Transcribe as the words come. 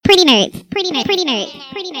Pretty nerds. Pretty nerds. Pretty nerds.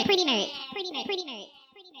 Pretty nerds. Pretty nerds. Pretty nerds.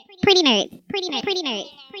 Pretty nerds. Pretty nerds. Pretty nerds. Pretty nerds.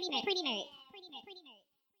 Pretty nerds. Pretty nerds.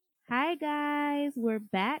 Hi guys, we're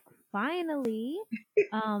back finally.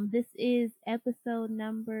 This is episode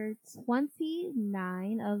number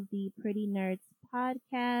 29 of the Pretty Nerds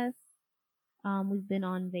podcast. We've been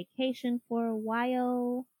on vacation for a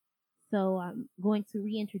while, so I'm going to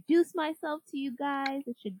reintroduce myself to you guys.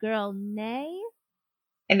 It's your girl Nay.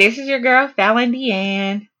 And this is your girl Fallon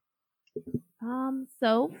Deanne.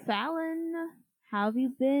 So Fallon, how have you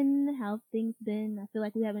been? How have things been? I feel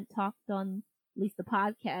like we haven't talked on at least the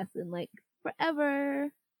podcast in like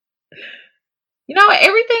forever. You know,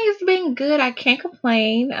 everything has been good. I can't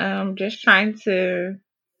complain. Just trying to,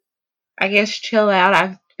 I guess, chill out.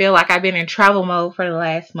 I feel like I've been in travel mode for the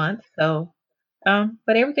last month. So,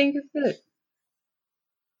 but everything is good.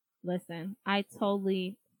 Listen, I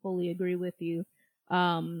totally, fully agree with you.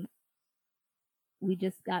 We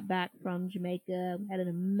just got back from Jamaica. We had an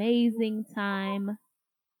amazing time.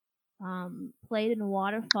 Played in a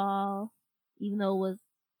waterfall, even though it was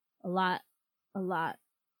a lot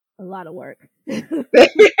of work. But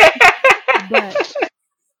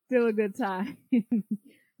still a good time.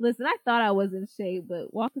 Listen, I thought I was in shape,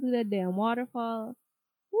 but walking through that damn waterfall,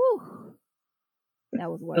 whew,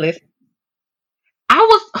 that was work. Listen,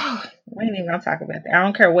 we ain't even gonna talk about that. I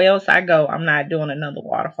don't care where else I go. I'm not doing another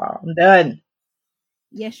waterfall. I'm done.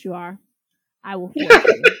 Yes, you are. I will force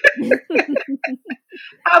you.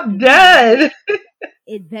 I'm done.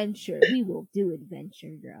 Adventure. We will do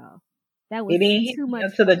adventure, girl. That was too much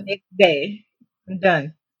until the next day. I'm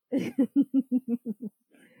done.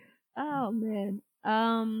 Oh man.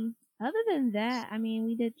 Other than that, I mean,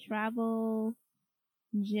 we did travel,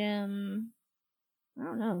 gym. I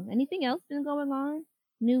don't know. Anything else been going on?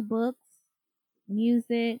 New books,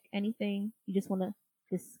 music, anything you just want to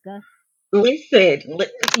discuss? Listen,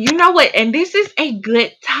 you know what? And this is a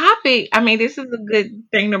good topic. I mean, this is a good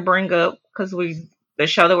thing to bring up because the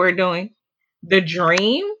show that we're doing, The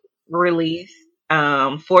Dream, released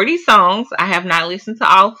 40 songs. I have not listened to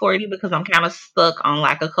all 40 because I'm kind of stuck on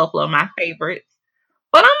like a couple of my favorites.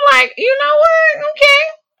 But I'm like, you know what? Okay,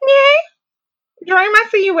 yeah. Dream, I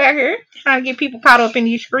see you out here trying to get people caught up in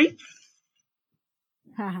these streets.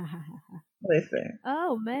 Listen.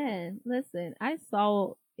 Oh man, listen. I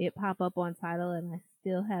saw it pop up on Tidal and I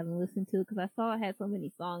still haven't listened to it because I saw it had so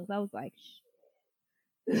many songs. I was like,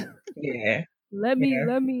 yeah. Let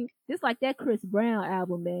me. Just like that Chris Brown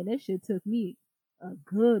album, man. That shit took me a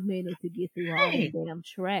good minute to get through all the damn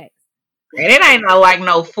tracks. And it ain't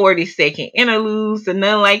no 40-second interludes or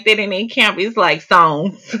nothing like that in their camp. It's like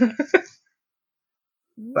songs.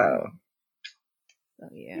 So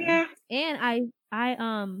yeah. And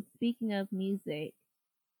I speaking of music,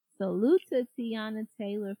 salute to Tiana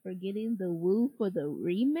Taylor for getting the woo for the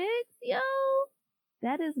remix, yo.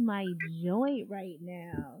 That is my joint right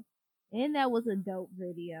now. And that was a dope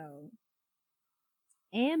video.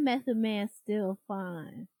 And Method Man still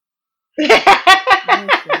fine.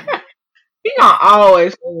 He gonna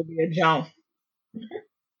always be a jump.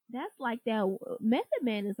 That's like that. Method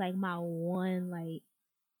Man is like my one like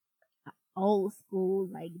old school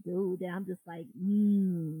like dude that I'm just like,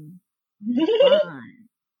 fine.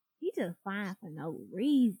 He just fine for no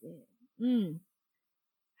reason.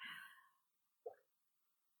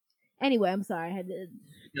 Anyway, I'm sorry. I had to.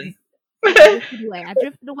 I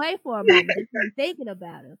drifted away for a moment, just thinking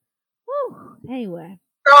about him. Whew. Anyway.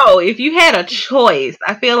 So, if you had a choice,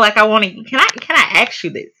 I feel like I want to. Can I ask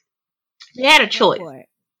you this? If you had a choice,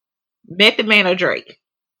 Method Man or Drake?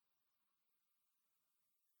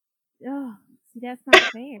 Oh, see, that's not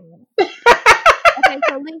fair. Okay,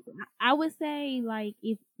 so listen, I would say like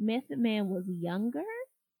if Method Man was younger,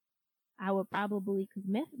 I would probably because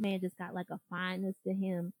Method Man just got like a fineness to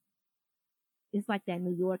him. It's like that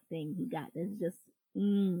New York thing he got. It's just,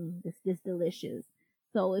 it's just delicious.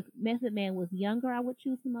 So if Method Man was younger, I would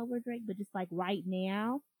choose him over Drake. But just like right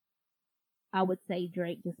now, I would say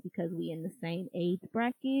Drake just because we in the same age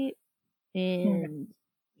bracket. And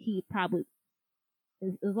he probably,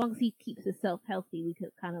 as long as he keeps himself healthy, we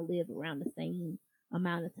could kind of live around the same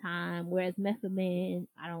amount of time. Whereas Method Man,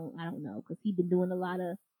 I don't know, because he's been doing a lot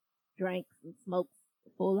of drinks and smokes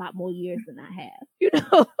for a lot more years than I have, you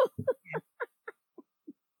know?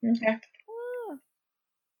 Okay.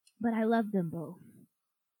 But I love them both.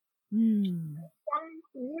 You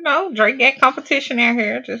know, Drake got competition out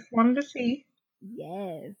here. Just wanted to see.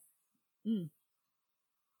 Yes.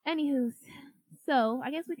 Anywho, so I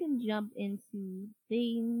guess we can jump into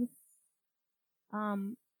things.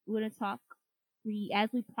 We're gonna talk.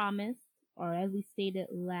 As we promised, or as we stated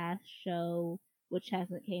last show, which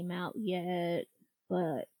hasn't came out yet,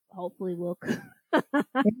 but hopefully we'll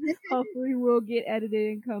hopefully we'll get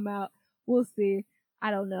edited and come out. We'll see.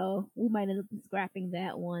 I don't know. We might end up scrapping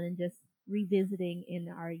that one and just revisiting in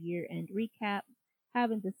our year end recap.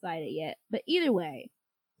 Haven't decided yet. But either way,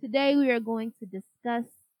 today we are going to discuss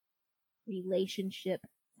relationship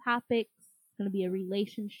topics. It's going to be a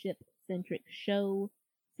relationship centric show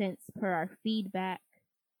since per our feedback,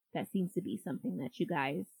 that seems to be something that you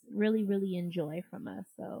guys really, really enjoy from us.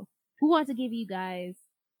 So who wants to give you guys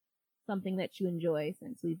something that you enjoy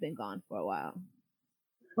since we've been gone for a while?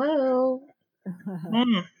 Well,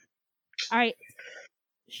 All right,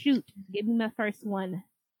 shoot. Give me my first one.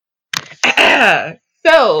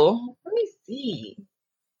 so let me see.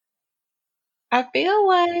 I feel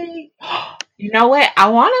like you know what? I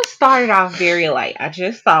want to start it off very light. I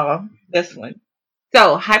just saw this one.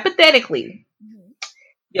 So hypothetically,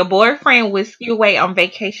 your boyfriend whisks you away on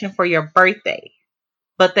vacation for your birthday,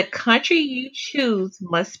 but the country you choose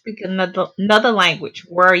must speak another language.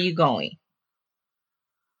 Where are you going?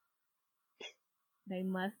 They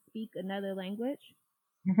must speak another language.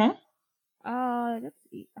 Mm-hmm. Let's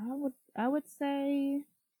see. I would say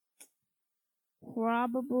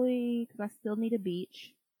probably because I still need a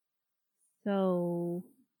beach. So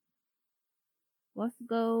let's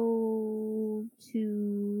go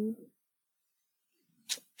to.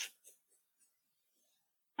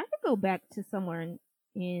 I could go back to somewhere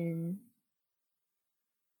in.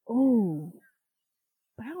 Oh,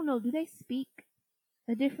 but I don't know. Do they speak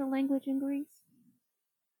a different language in Greece?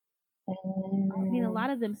 I mean, a lot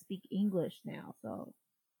of them speak English now, so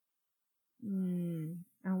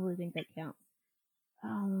I don't really think that counts.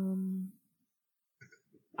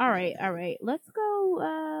 All right. Let's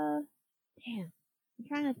go. Damn, I'm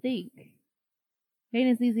trying to think.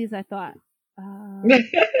 Ain't as easy as I thought.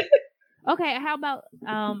 Okay, how about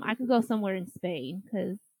I could go somewhere in Spain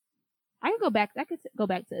because I could go back. I could go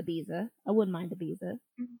back to Ibiza. I wouldn't mind Ibiza.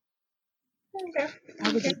 Okay. I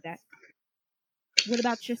would do that. What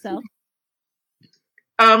about yourself?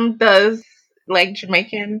 Does like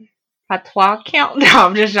Jamaican patois count? No,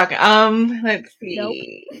 I'm just joking. Let's Nope.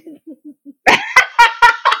 see.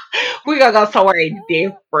 We're gonna go somewhere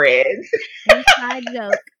different. Inside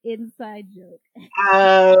joke.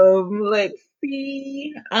 Let's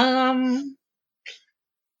see.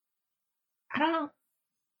 I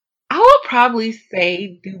would probably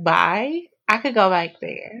say Dubai. I could go back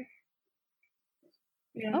there.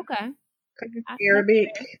 Yeah, Okay, because it's that's Arabic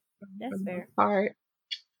fair. for That's the fair. most part.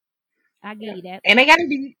 I give Yeah, you that. and they got a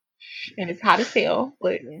beach, and it's hot as hell,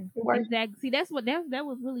 but Yeah, it works. exactly. See, that's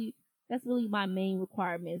really my main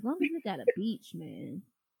requirement. As long as it got a beach, man,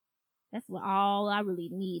 that's what all I really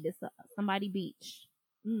need is somebody beach.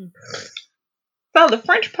 So the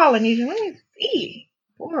French Polynesian. Let me see.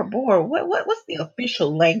 Bora Bora. What's the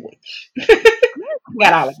official language?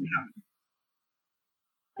 Got all of them.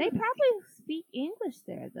 They probably speak English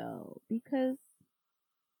there though, because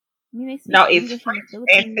I mean they speak No, it's English in the French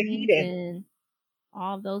and Philippines Tahitian. and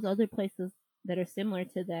all those other places that are similar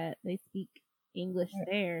to that. They speak English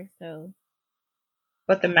there, so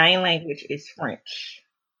But the main language is French.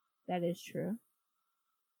 that is true.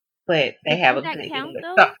 But they But have does a that good count English.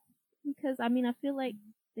 So, though? Because I mean I feel like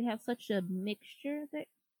they have such a mixture that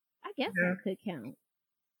I guess yeah. that could count.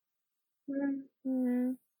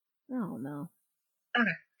 Mm, I don't know.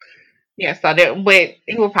 okay. Yeah, so that, but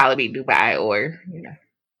it will probably be Dubai or yeah.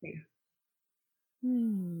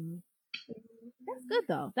 That's good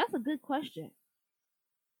though. That's a good question.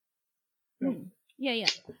 Yeah.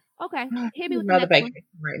 Okay, hit me with the Another next one. vacation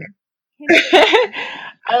right Hit me with the next now. one.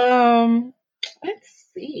 Let's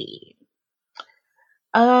see.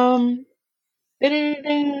 Um,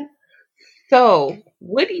 da-da-da-da. So,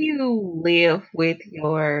 would you live with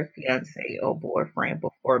your fiance or boyfriend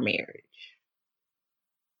before marriage?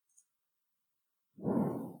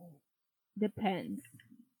 Depends.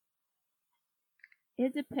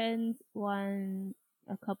 It depends on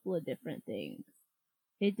a couple of different things.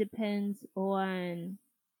 It depends on,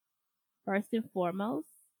 first and foremost,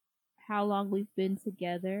 how long we've been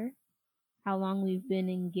together, how long we've been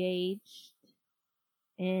engaged,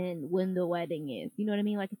 and when the wedding is. You know what I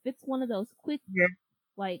mean? Like if it's one of those quick, Yeah.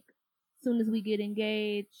 like soon as we get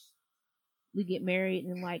engaged, we get married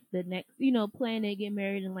and like the next, plan to get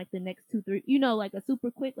married in like the next 2, 3, like a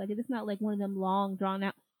super quick, like it's not like one of them long drawn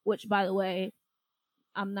out, which by the way,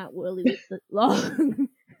 I'm not really with the long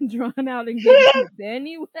drawn out engagements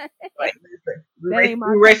anyway. Like, That ain't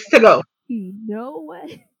my rest to go. no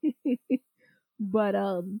way. But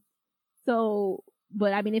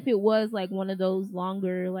but I mean if it was like one of those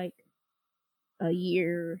longer like a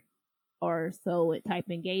year or so type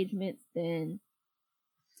engagements, then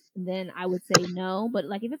then I would say no. But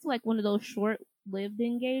like if it's like one of those short-lived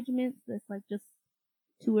engagements that's like just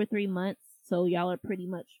 2 or 3 months, so y'all are pretty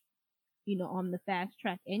much, on the fast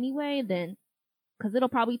track anyway, then because it'll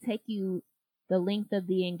probably take you the length of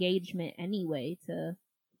the engagement anyway to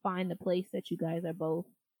find a place that you guys are both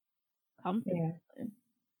comfortable in.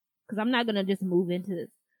 Because I'm not gonna just move into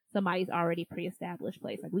somebody's already pre-established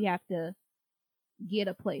place. Like we have to get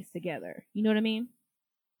a place together. You know what I mean?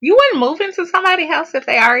 You wouldn't move into somebody's house if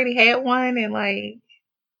they already had one and like.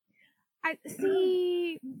 I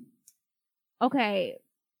see. Okay.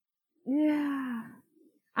 Yeah.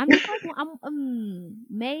 I'm just like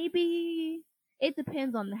maybe it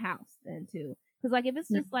depends on the house then too. Because like if it's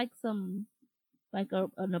just like some like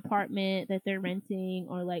an apartment that they're renting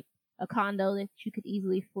or like a condo that you could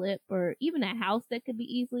easily flip or even a house that could be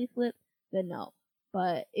easily flipped, then no.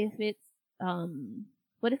 But if it's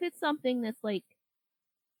something that's like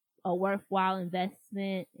a worthwhile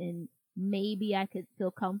investment and maybe I could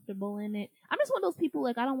feel comfortable in it. I'm just one of those people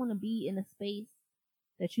like I don't want to be in a space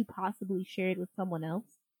that you possibly shared with someone else.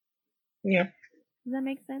 Yeah. Does that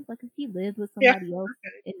make sense? Like if he lived with somebody else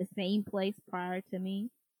in the same place prior to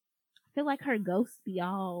me, I feel like her ghost be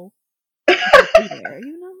all up there,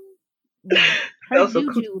 Her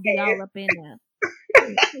juju be all up in there.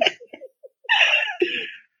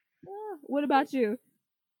 What about you?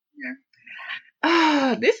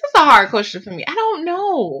 This is a hard question for me. I don't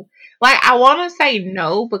know. Like, I want to say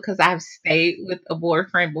no because I've stayed with a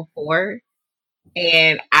boyfriend before,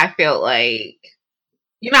 and I felt like,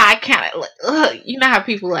 I kind of like, you know how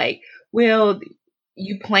people like, well,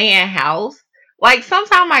 you playing house. Like,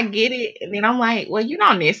 sometimes I get it, and then I'm like, well, you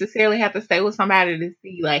don't necessarily have to stay with somebody to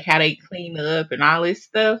see like how they clean up and all this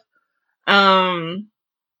stuff. I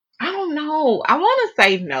don't know. I want to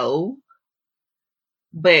say no,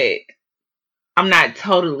 but I'm not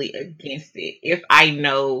totally against it if I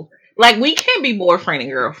know. Like, we can't be boyfriend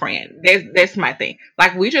and girlfriend. That's my thing.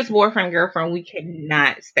 Like, we just boyfriend and girlfriend. We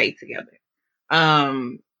cannot stay together.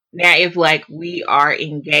 Now if like we are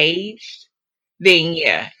engaged, then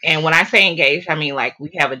yeah. And when I say engaged, I mean like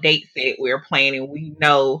we have a date set, we're planning, we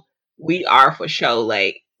know we are for sure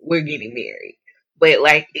like we're getting married. But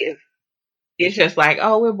like if it's just like,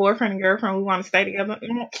 oh, we're boyfriend and girlfriend, we want to stay together.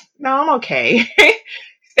 No, I'm okay.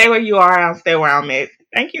 Stay where you are, I'll stay where I'm at.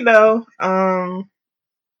 Thank you though.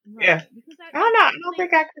 Yeah. Because I don't know. I don't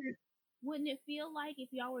think I could. Wouldn't it feel like if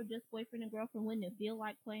y'all were just boyfriend and girlfriend, wouldn't it feel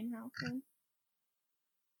like playing house then?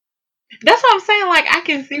 That's what I'm saying. Like, I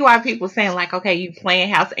can see why people saying like, okay, you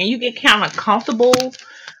playing house and you get kind of comfortable.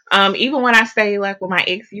 Even when I stay like with my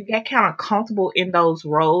ex, you get kind of comfortable in those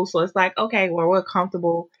roles. So it's like, okay, well, we're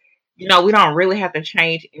comfortable. We don't really have to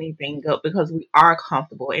change anything up because we are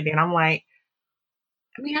comfortable. And then I'm like,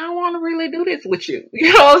 I mean, I don't want to really do this with you.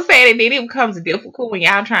 You know what I'm saying? And then it becomes difficult when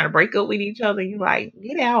y'all trying to break up with each other. You like,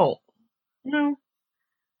 get out.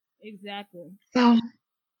 Exactly. So,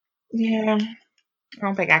 yeah, I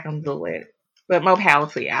don't think I can do it. But more power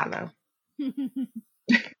to y'all, though.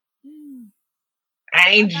 I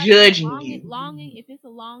ain't judging you. If it's a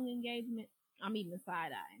long engagement, I'm even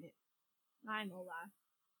side eyeing it. I ain't gonna lie.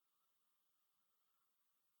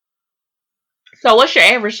 So, what's your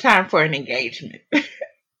average time for an engagement?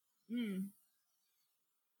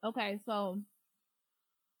 Okay, so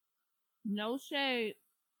no shade.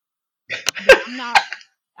 Not.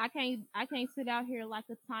 I can't sit out here like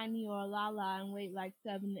a Tiny or a Lala and wait like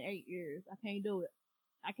 7 to 8 years. I can't do it.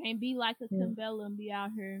 I can't be like a Kimbella and be out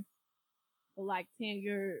here for like 10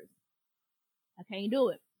 years. I can't do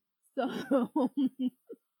it. So,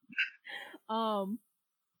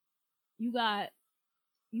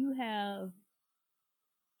 you have,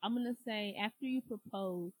 I'm gonna say after you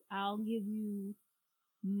propose, I'll give you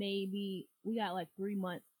maybe, we got like 3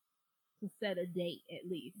 months to set a date at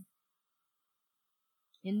least.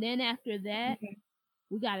 And then after that,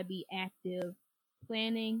 we gotta be active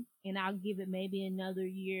planning, and I'll give it maybe another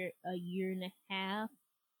year, a year and a half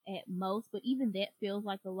at most. But even that feels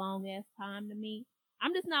like a long ass time to me.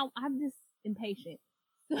 I'm just impatient.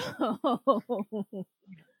 So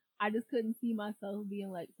I just couldn't see myself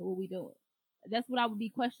being like, so what we doing? That's what I would be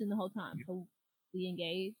questioning the whole time. So we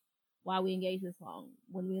engaged. Why we engaged this long?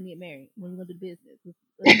 When we gonna get married? When we gonna do business?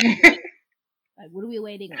 Like, what are we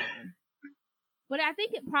waiting on? But I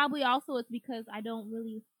think it probably also is because I don't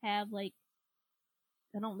really have like,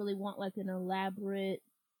 I don't really want like an elaborate,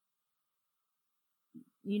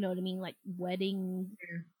 you know what I mean, like wedding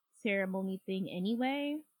ceremony thing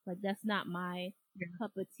anyway. Like that's not my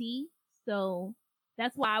cup of tea. So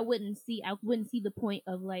that's why I wouldn't see the point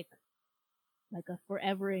of like a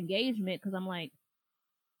forever engagement, because I'm like,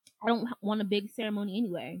 I don't want a big ceremony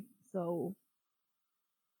anyway. So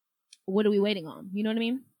what are we waiting on? You know what I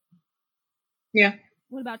mean? Yeah.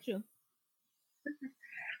 What about you?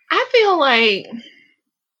 I feel like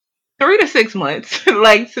 3 to 6 months.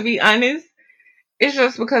 Like, to be honest, it's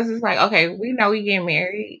just because it's like, okay, we know we getting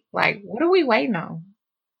married. Like, what are we waiting on?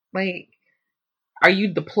 Like, are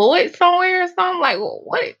you deployed somewhere or something? Like,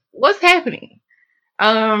 what's happening?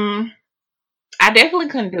 Um, I definitely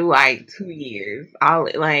couldn't do like 2 years. All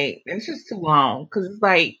like it's just too long. Cause it's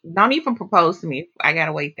like, don't even propose to me if I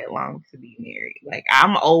gotta wait that long to be married. Like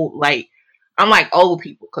I'm old. Like I'm like old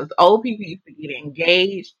people. Cause old people used to get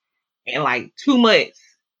engaged in like 2 months.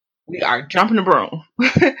 We are jumping the broom.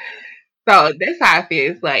 So that's how I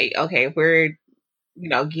feel. It's like, okay, if we're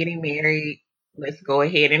getting married, let's go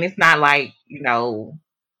ahead. And it's not like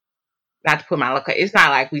not to put my look. It's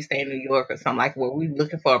not like we stay in New York or something like where we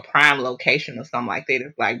looking for a prime location or something like that.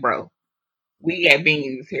 It's like, bro, we got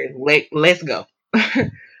venues here. Let's go.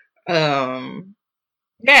 um,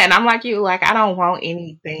 yeah, and I'm like you. Like, I don't want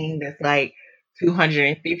anything that's like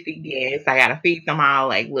 250 guests. I gotta feed them all.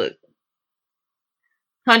 Like, look,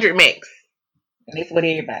 100 mix, and it's with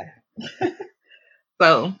everybody.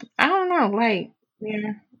 So I don't know. Like,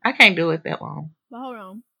 yeah, I can't do it that long. But hold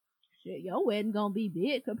on. Shit, your wedding gonna be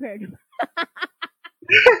big compared to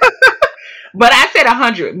But I said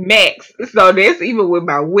 100 max. So that's even with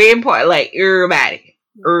my wedding part. Like, everybody.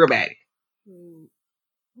 Everybody. I'm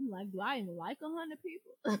like, do I even like 100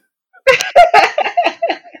 people?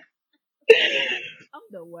 I'm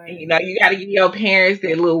the worst. You gotta give your parents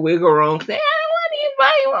that little wiggle room. Say, I don't want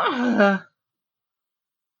anybody.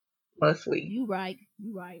 Must we? You right.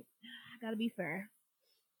 I gotta be fair.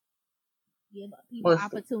 Give people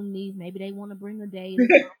opportunities. Maybe they want to bring a date or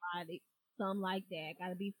somebody, something like that.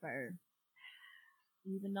 Gotta be fair.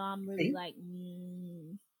 Even though I'm really like,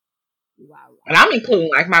 wow. And I'm including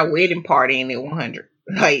like my wedding party in the 100.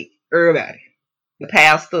 Like everybody, the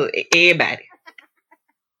pastor, everybody.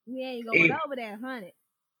 We ain't going over that 100.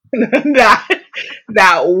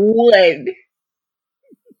 not one.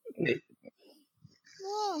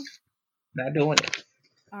 Not doing it.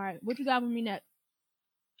 All right, what you got for me next?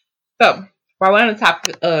 So, while we're on the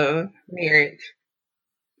topic of marriage,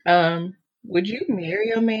 would you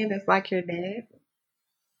marry a man that's like your dad?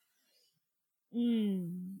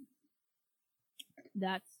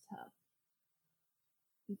 That's tough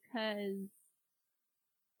because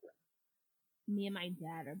me and my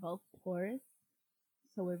dad are both Taurus,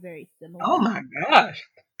 so we're very similar. Oh my gosh!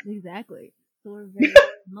 Exactly. So we're very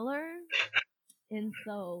similar, and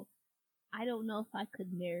so I don't know if I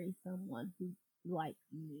could marry someone who's like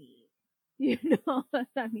me. You know what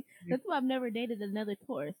I mean? That's why I've never dated another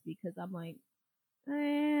Taurus, because I'm like,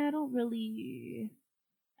 I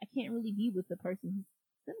can't really be with the person who's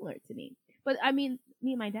similar to me. But I mean,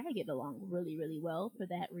 me and my dad get along really, really well for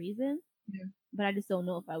that reason. Yeah. But I just don't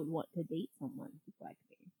know if I would want to date someone who's like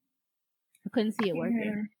me. I couldn't see it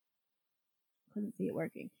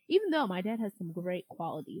working. Even though my dad has some great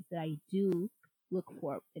qualities that I do look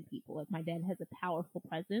for in people. Like, my dad has a powerful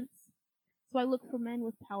presence. So I look for men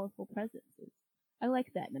with powerful presences. I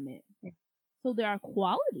like that in a man. So there are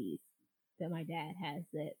qualities that my dad has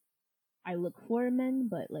that I look for in men,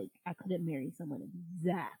 but like, I couldn't marry someone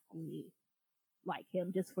exactly like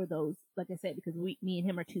him just for those, like I said, because me and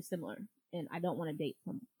him are too similar, and I don't want to date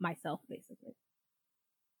myself, basically.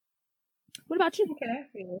 What about you? Okay.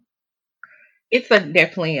 It's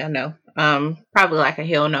definitely a no. Probably like a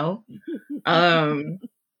hell no.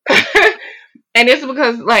 And it's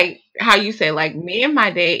because, like, how you say, like, me and my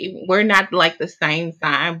dad, we're not like the same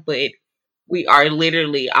sign, but we are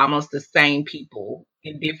literally almost the same people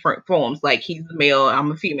in different forms. Like, he's a male, I'm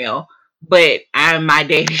a female, but I'm my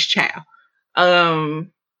daddy's child. I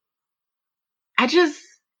just,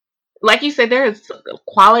 like you said, there's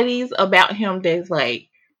qualities about him that's like,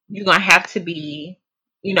 you're gonna have to be,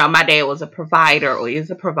 my dad was a provider or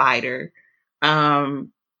is a provider.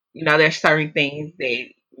 There's certain things that,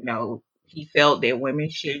 he felt that women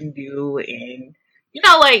shouldn't do, and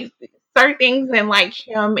like certain things, and like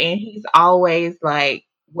him, and he's always like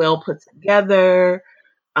well put together.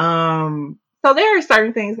 So there are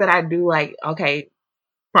certain things that I do like, okay,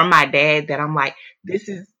 from my dad, that I'm like, this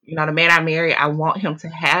is, the man I marry, I want him to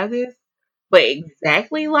have this, but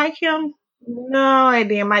exactly like him, no. And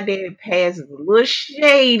then my dad passed a little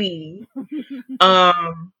shady. So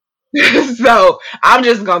I'm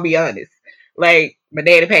just gonna be honest. Like, my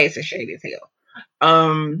daddy passed is shady as hell.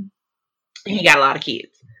 He got a lot of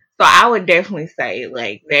kids. So I would definitely say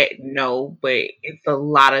like that, no, but it's a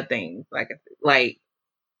lot of things. Like,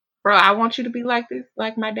 bro, I want you to be like this,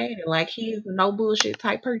 like my daddy. Like, he's a no bullshit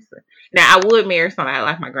type person. Now, I would marry somebody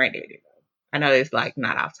like my granddaddy. I know it's like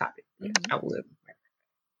not off topic, but I would.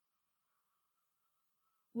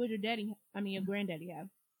 What your daddy? I mean, your granddaddy have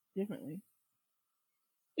differently.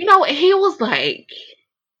 He was like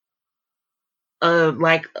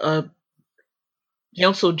a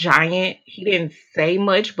gentle giant. He didn't say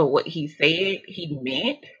much, but what he said, he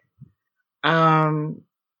meant. Um,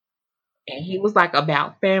 and he was like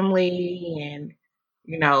about family, and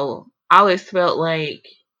I always felt like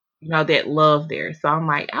that love there. So I'm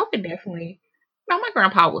like, I would definitely. My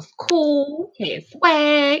grandpa was cool, had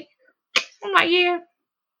swag. I'm like, yeah.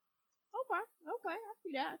 Okay, okay, I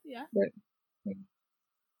see that. I see that. But,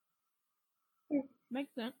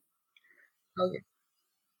 Makes sense. okay.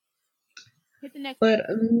 Hit the next But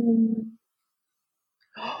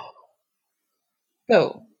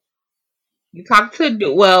so you talk to a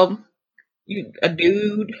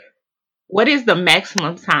dude. What is the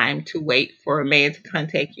maximum time to wait for a man to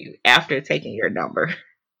contact you after taking your number?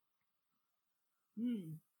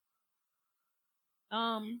 one.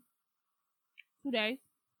 Um, 2 days.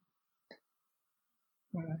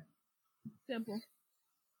 Simple.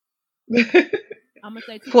 I'm gonna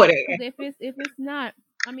say 2 For days that. because if it's not,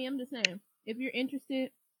 I mean, I'm just saying, if you're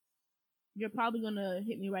interested, you're probably gonna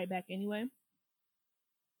hit me right back anyway.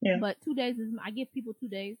 Yeah. But 2 days I give people 2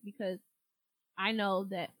 days because I know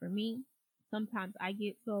that for me, sometimes I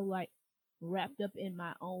get so like wrapped up in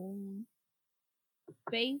my own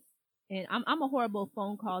space, and I'm a horrible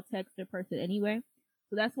phone call texter person anyway,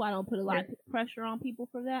 so that's why I don't put a lot of pressure on people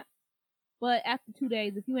for that. But after 2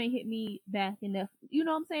 days, if you ain't hit me back in the, you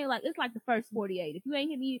know what I'm saying? Like, it's like the first 48. If you ain't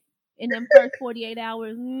hit me in them first 48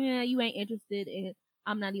 hours, you ain't interested, and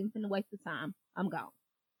I'm not even finna waste the time. I'm gone.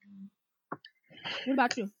 What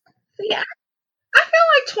about you? Yeah, I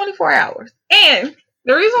feel like 24 hours. And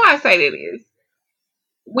the reason why I say that is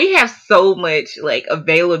we have so much like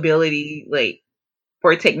availability, like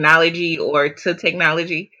for technology or to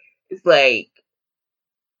technology. It's like,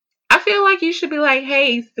 I feel like you should be like,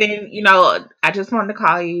 hey, send, I just wanted to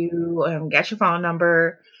call you, get your phone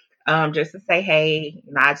number, just to say, hey,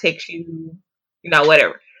 I text you,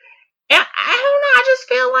 whatever. And I don't know, I just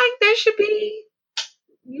feel like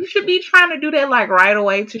you should be trying to do that like right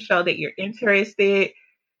away to show that you're interested.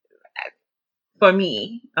 For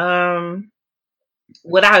me,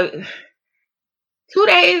 what I 2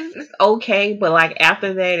 days is okay, but like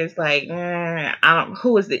after that, it's like, I don't.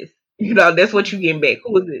 Who is this? That's what you getting back.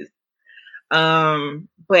 Who is this?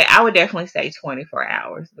 But I would definitely say 24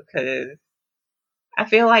 hours because I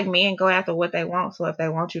feel like men go after what they want. So if they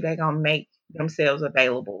want you, they're gonna make themselves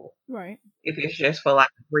available. Right. If it's just for like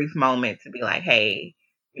a brief moment to be like, hey,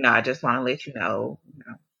 I just want to let you know,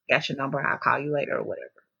 got your number. I'll call you later or whatever.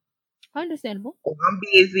 Understandable. Or I'm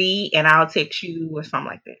busy and I'll text you or something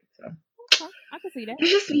like that. So Okay, I can see that.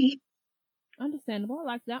 it's just me. Understandable. I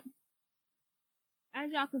like that.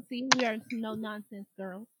 As y'all can see, we are no nonsense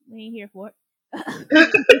girls. We ain't here for it.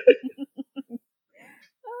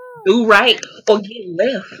 Oh, Do right or get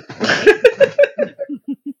left.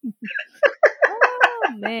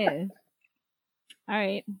 oh man. All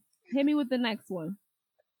right. Hit me with the next one.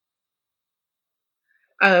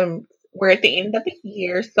 We're at the end of the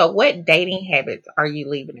year. So what dating habits are you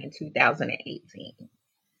leaving in 2018?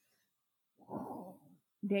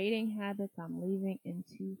 Dating habits I'm leaving in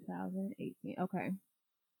 2018. Okay.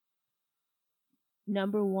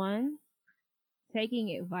 Number one,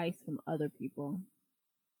 taking advice from other people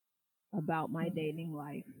about my dating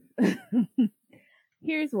life.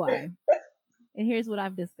 Here's why. And here's what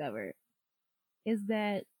I've discovered is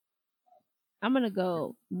that I'm going to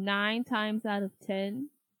go 9 times out of 10.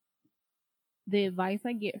 The advice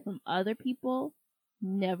I get from other people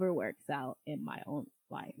never works out in my own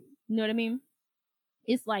life. You know what I mean?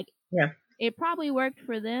 It's like, Yeah. it probably worked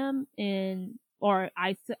for them or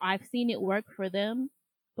I've seen it work for them,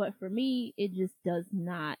 but for me, it just does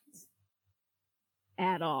not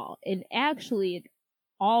at all. And actually, it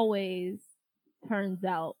always turns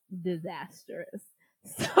out disastrous.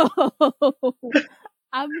 So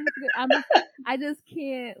I just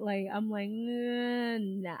can't I'm like,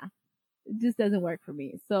 nah, it just doesn't work for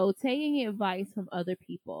me. So taking advice from other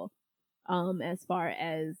people, as far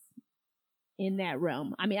as in that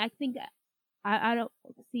realm, I mean, I think I don't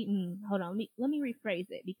see. Hold on, let me rephrase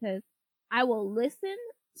it because I will listen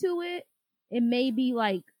to it and maybe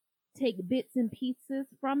like take bits and pieces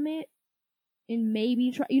from it and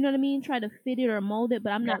maybe try, you know what I mean, try to fit it or mold it,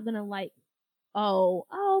 but I'm not gonna like, oh,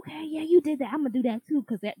 okay, yeah, you did that, I'm gonna do that too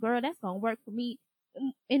because that girl, that's gonna work for me,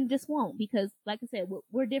 and just won't because, like I said,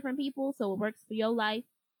 we're different people, so what works for your life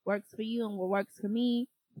works for you, and what works for me,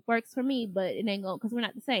 but it ain't gonna because we're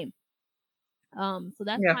not the same. So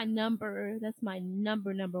that's Yeah. my number. That's my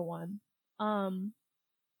number one.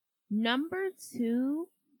 Number two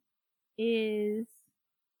is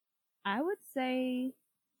I would say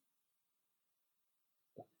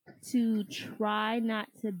to try not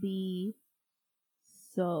to be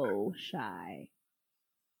so shy.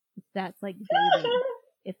 If that's like dating.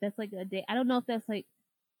 If that's like a date, I don't know if that's like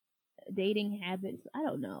dating habits. I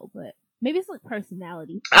don't know, but maybe it's like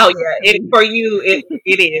personality Oh habit yeah, to leave. for you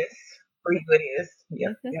it is. For you it is.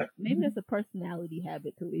 Yep, yep. Maybe that's a personality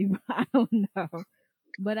habit to leave. I don't know,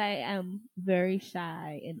 but I am very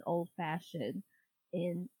shy and old fashioned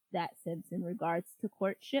in that sense in regards to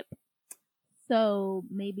courtship. So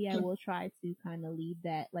maybe I will try to kind of leave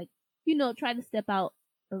that, like, try to step out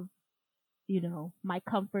of, my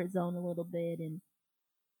comfort zone a little bit and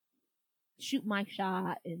shoot my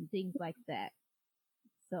shot and things like that.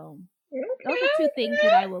 So those are two things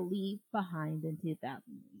that I will leave behind in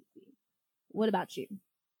 2018. What about you?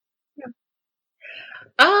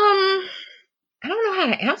 I don't know how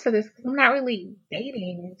to answer this because I'm not really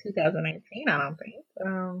dating in 2019. I don't think.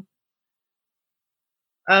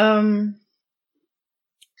 Um,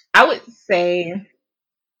 I would say,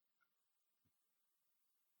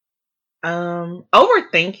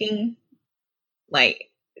 overthinking,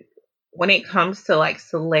 like when it comes to like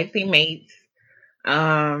selecting mates,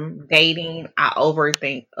 dating, I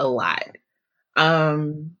overthink a lot.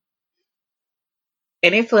 Um,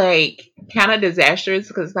 and it's like kind of disastrous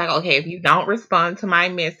because it's like, okay, if you don't respond to my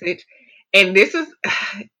message, and this is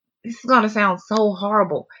gonna sound so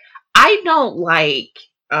horrible. I don't like,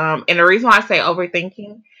 and the reason why I say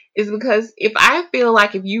overthinking is because if I feel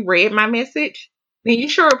like if you read my message, then you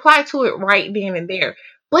should reply to it right then and there.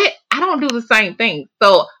 But I don't do the same thing.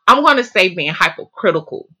 So I'm gonna say being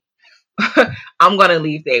hypocritical. I'm gonna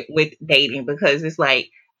leave that with dating because it's like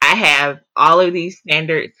I have all of these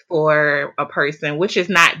standards for a person, which is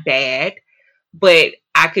not bad, but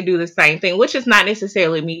I could do the same thing, which is not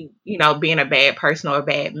necessarily me, being a bad person or a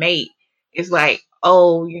bad mate. It's like,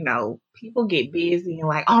 oh, people get busy and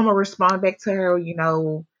like, oh, I'm gonna respond back to her,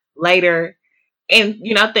 later. And,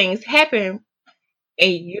 things happen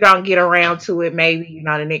and you don't get around to it maybe,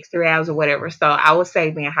 the next 3 hours or whatever. So I would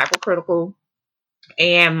say being hypercritical.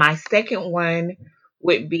 And my second one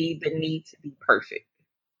would be the need to be perfect.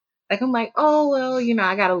 Like I'm like, oh well,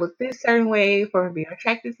 I gotta look this certain way for him to be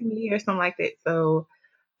attracted to me or something like that. So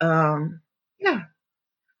yeah.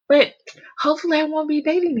 But hopefully I won't be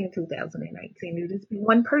dating in 2019. It'll just be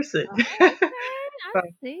one person. Okay, So,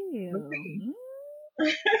 I see we'll you. see.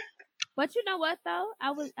 But you know what though?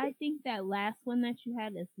 I think that last one that you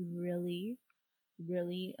had is really,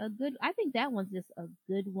 really a good. I think that one's just a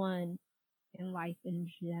good one in life in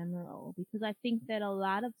general because I think that a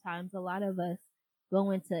lot of times a lot of us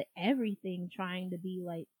go into everything trying to be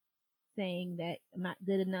like saying that I'm not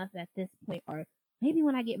good enough at this point, or maybe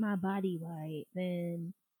when I get my body right,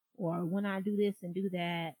 then, or when I do this and do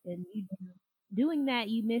that, and you doing that,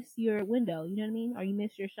 you miss your window. You know what I mean? Or you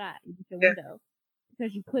miss your shot. You miss your Yeah. window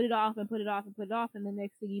because you put it off and put it off and put it off, and the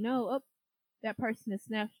next thing you know, oh, that person is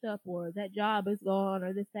snatched up, or that job is gone,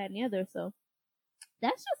 or this, that, and the other. So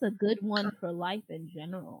that's just a good one for life in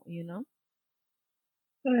general.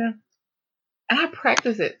 Yeah. I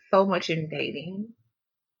practice it so much in dating.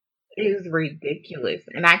 It is ridiculous.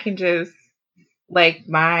 And I can just like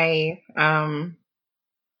my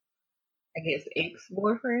I guess ex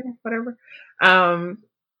boyfriend, whatever. Um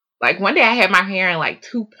like one day I had my hair in like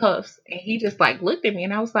two puffs and he just like looked at me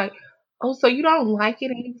and I was like, oh, so you don't like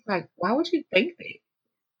it? And he's like, why would you think that?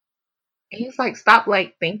 And he's like, stop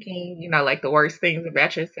like thinking, like the worst things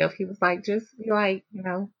about yourself. He was like, just be like,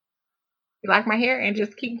 you like my hair and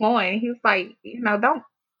just keep going. He was like, don't.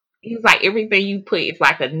 He was like, everything you put is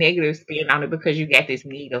like a negative spin on it because you got this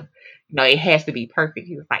need of, it has to be perfect.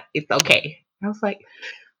 He was like, it's okay. I was like,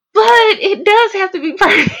 but it does have to be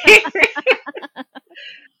perfect.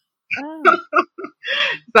 Oh,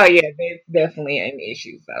 So yeah, that's definitely an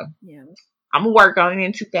issue. So yeah. I'm gonna work on it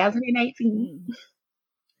in 2018. Mm.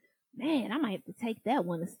 Man, I might have to take that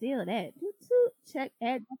one and steal that. Toot, toot.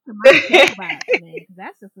 Add that to my check box, man, because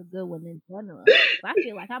that's just a good one in general. So I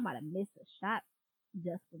feel like I might have missed a shot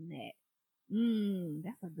just from that.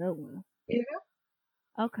 That's a good one. You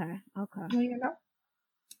Okay. know,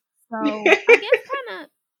 So I guess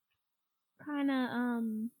kind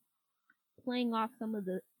of playing off some of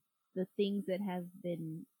the things that have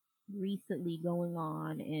been recently going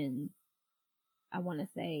on in, I want to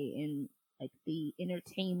say, in like the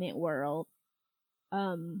entertainment world.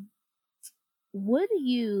 Um, would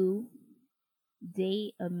you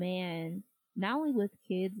date a man not only with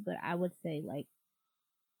kids, but I would say like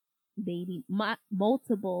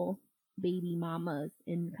multiple baby mamas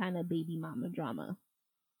and kind of baby mama drama?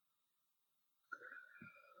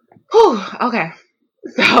 Whew, okay.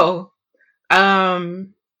 So,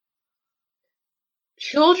 um,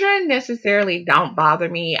 children necessarily don't bother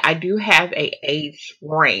me. I do have a age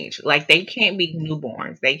range. Like they can't be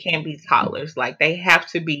newborns. They can't be toddlers. Like they have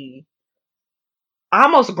to be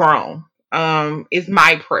almost grown. Is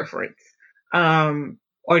my preference.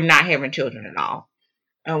 Or not having children at all.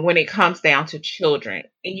 When it comes down to children,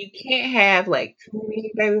 and you can't have like too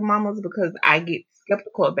many baby mamas because I get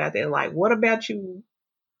skeptical about that. Like, what about you?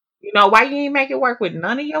 You know, why you ain't make it work with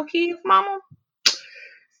none of your kids, mama?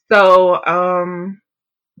 So,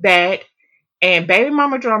 that and baby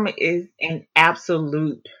mama drama is an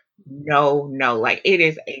absolute no, no. Like it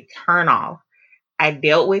is a turn off. I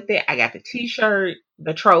dealt with it. I got the t-shirt,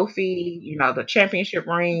 the trophy, the championship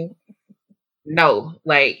ring. No,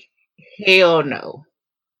 like hell no.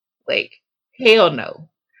 Like hell no.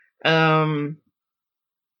 Um,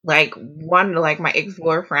 like my ex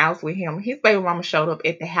boyfriend, I was with him. His baby mama showed up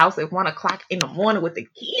at the house at 1 o'clock in the morning with the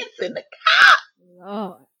kids in the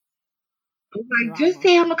Oh, I'm like, just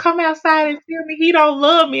drama. tell him to come outside and tell me he don't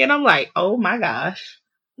love me. And I'm like, oh my gosh.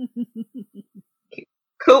 Could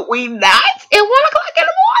we not at 1 o'clock in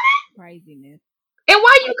the morning? Craziness. And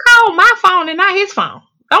why you call my phone and not his phone?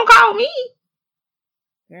 Don't call me.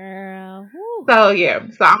 Girl. Whew. So yeah.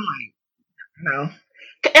 So I'm like, no.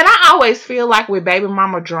 And I always feel like with baby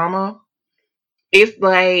mama drama, it's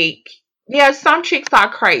like, yeah, some chicks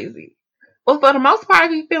are crazy. But for the most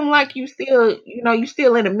part, you feel like you still, you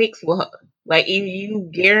still in the mix with her. Like if you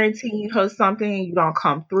guaranteeing her something, you don't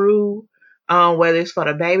come through. Whether it's for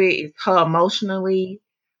the baby, it's her emotionally,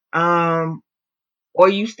 or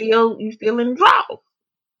you still in the draw.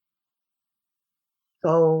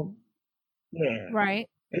 So yeah, Right.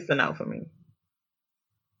 it's a no for me.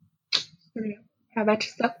 Yeah. How about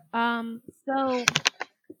yourself? So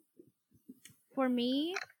for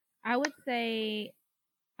me, I would say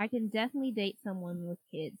I can definitely date someone with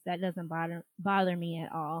kids. That doesn't bother me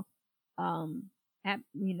at all. I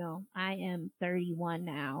am 31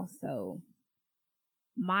 now, so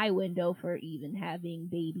my window for even having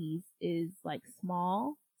babies is like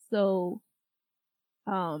small. So,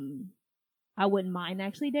 I wouldn't mind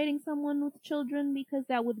actually dating someone with children because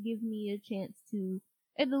that would give me a chance to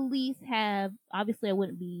at least have, obviously I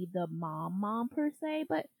wouldn't be the mom per se,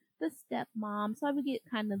 but the stepmom. So I would get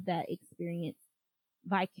kind of that experience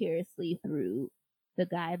vicariously through the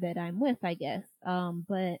guy that I'm with, I guess.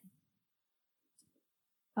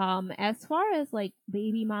 As far as like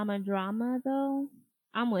baby mama drama though,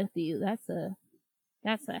 I'm with you. That's a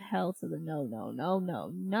hell to the no, no, no,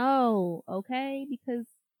 no, no. Okay, because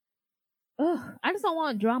I just don't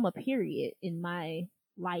want drama. Period in my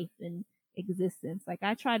life and existence. Like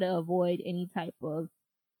I try to avoid any type of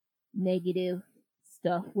negative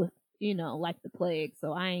stuff with like the plague.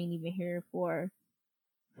 So I ain't even here for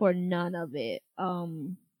none of it. What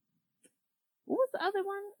was the other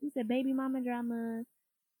one? You said baby mama drama,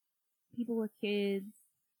 people with kids.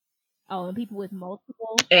 Oh, and people with And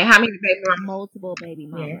how many baby mamas? multiple baby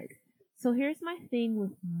Yeah. mamas. So here's my thing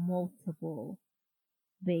with multiple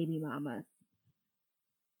baby mamas.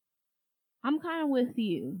 I'm kind of with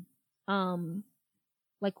you.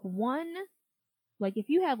 Like if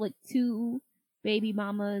you have like 2 baby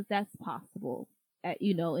mamas, that's possible.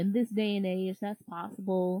 In this day and age, that's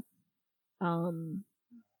possible.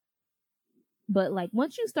 But like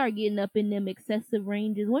once you start getting up in them excessive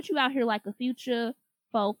ranges, once you out here like a Future,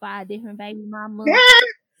 4, 5 different baby mamas.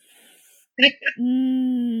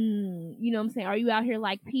 You know what I'm saying? Are you out here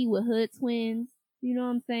like P with hood twins? You know what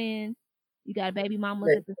I'm saying? You got baby mamas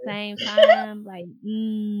at the same time. Like,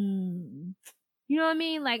 you know what I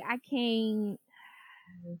mean? Like, I can't.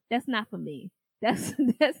 That's not for me. That's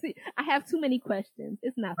it. I have too many questions.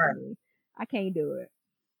 It's not for me. I can't do it.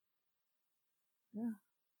 Yeah.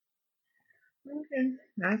 Okay.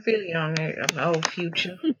 I feel you on that. I'm old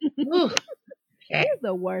Future. Ooh, okay. He's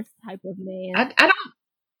the worst type of man. I don't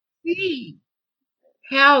see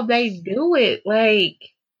how they do it. Like,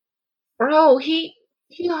 bro, he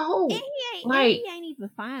old. And Like, he ain't even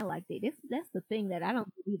fine like that. That's the thing that I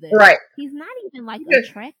don't believe in. right. He's not even like Yes.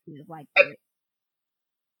 attractive like that.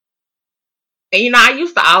 And I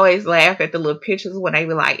used to always laugh at the little pictures when they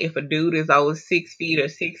were like, if a dude is over 6 feet or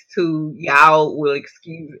 6'2", y'all will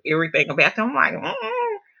excuse everything about them. I'm like,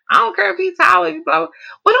 I don't care if he's tall or blah.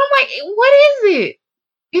 But I'm like, what is it?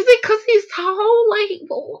 Is it because he's tall? Like,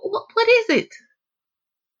 what is it?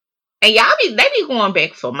 And they be going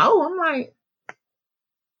back for more. I'm like,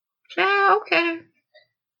 yeah, okay.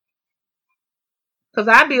 Because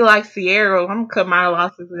I'd be like, Sierra, I'm going to cut my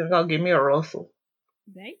losses and go get me a Russell.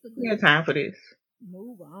 Basically, We got time for this.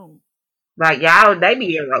 move on. Like, y'all, they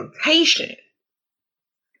be in rotation.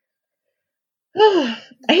 And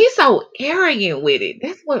he's so arrogant with it.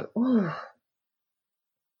 That's what.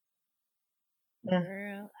 Mm,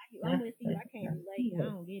 Girl, I'm mm, with you. mm, I can't relate. I mm.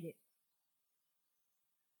 don't get it.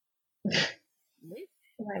 Listen,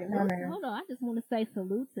 Like, no, salute. man. Hold on. I just want to say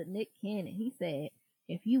salute to Nick Cannon. He said,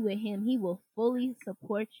 if you with him, he will fully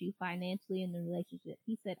support you financially in the relationship.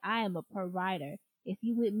 He said, I am a provider. If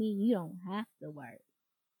you with me, you don't have to work.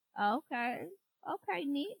 Okay. Okay,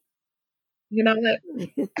 Nick. You know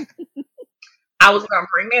what? I was gonna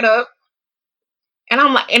bring it up, and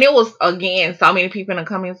I'm like, and it was again so many people in the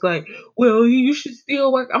comments like, "Well, you should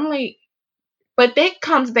still work." I'm like, but that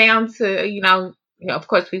comes down to of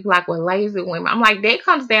course, people like, well, lazy women. I'm like, that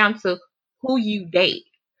comes down to who you date.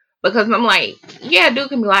 Because I'm like, yeah, dude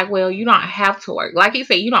can be like, well, you don't have to work. Like he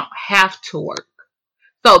said, you don't have to work.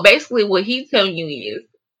 So basically, what he's telling you is,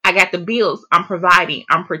 I got the bills, I'm providing,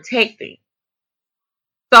 I'm protecting.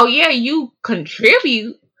 So yeah, you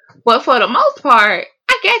contribute, but for the most part,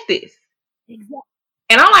 I get this. Exactly.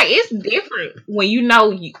 And I'm like, it's different when you know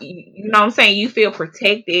what I'm saying, you feel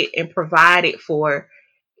protected and provided for.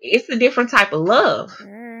 It's a different type of love.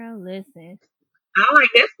 Girl, listen. I'm like,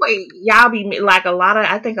 that's what y'all be like.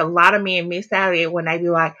 I think a lot of men miss out on it when they be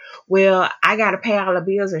like, well, I got to pay all the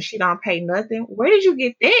bills and she don't pay nothing. Where did you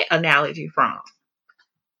get that analogy from?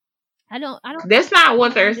 I don't That's not I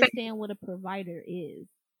what don't they're saying. understand what a provider is.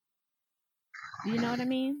 You know what I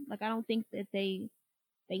mean? Like I don't think that they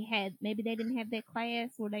had, maybe they didn't have that class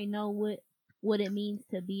where they know what it means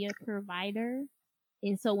to be a provider.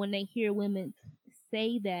 And so when they hear women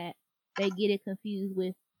say that, they get it confused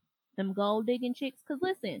with them gold digging chicks. Cause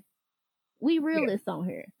listen, we Yeah. realists on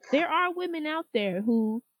here. There are women out there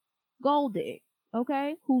who gold dig,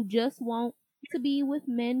 okay? Who just want to be with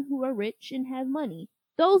men who are rich and have money.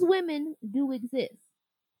 Those women do exist.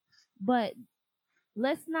 But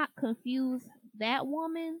let's not confuse that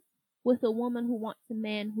woman with a woman who wants a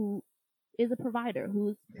man who is a provider,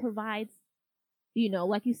 who provides,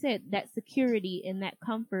 like you said, that security and that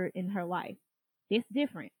comfort in her life. It's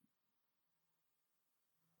different.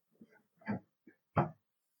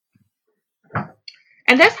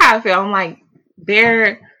 And that's how I feel. I'm like,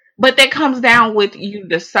 but that comes down with you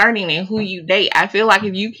discerning and who you date. I feel like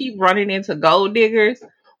if you keep running into gold diggers,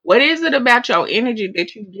 what is it about your energy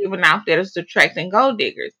that you're giving out that is attracting gold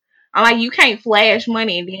diggers? I'm like, you can't flash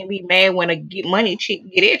money and then be mad when a money chick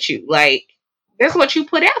get at you. Like, that's what you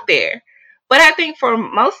put out there. But I think for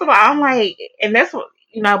most of all, I'm like, and that's what,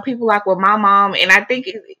 people like with my mom, and I think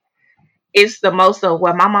it's the most of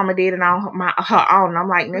what my mama did and on her own. I'm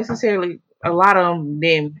like, necessarily a lot of them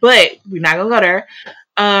then, but we're not gonna go there.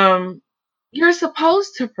 Um, you're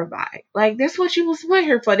supposed to provide. Like that's what you was put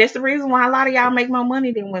here for. That's the reason why a lot of y'all make more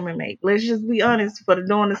money than women make. Let's just be honest, for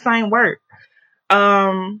doing the same work.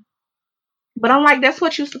 Um, but I'm like, that's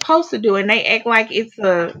what you're supposed to do, and they act like it's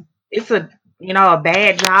a a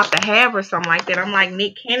bad job to have or something like that. I'm like,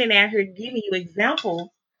 Nick Cannon out here giving you examples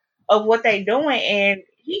of what they doing, and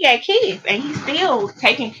he got kids and he's still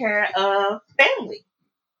taking care of family.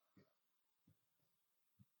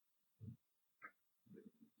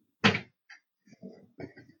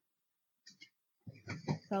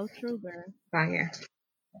 So true, girl. So yeah,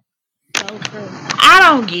 So true. I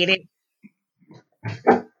don't get it.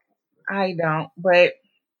 I don't, but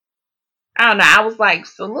I don't know. I was like,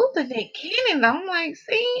 salute to Nick Cannon. I'm like,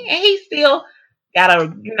 see, and he still got a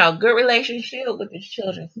good relationship with his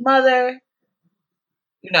children's mother.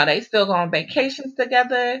 They still go on vacations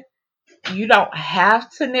together. You don't have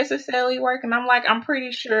to necessarily work, and I'm like, I'm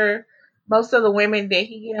pretty sure most of the women that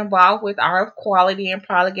he get involved with are of quality and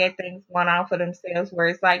probably get things going on for themselves. Where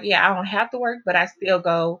it's like, yeah, I don't have to work, but I still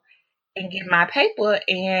go and get my paper.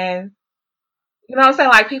 And you know what I'm saying?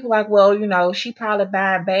 Like people like, well, she probably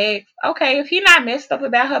buying bags. Okay, if he not messed up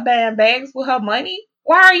about her buying bags with her money,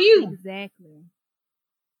 why are you? Exactly.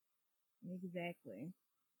 Exactly.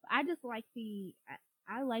 I just like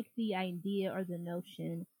I like the idea or the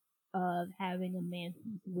notion of having a man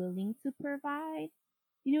who's willing to provide.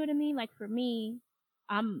 You know what I mean? Like for me,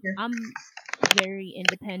 I'm very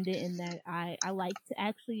independent in that I like to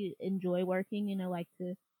actually enjoy working, and I like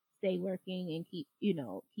to stay working and keep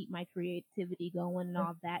my creativity going and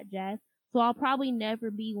all that jazz. So I'll probably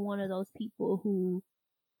never be one of those people who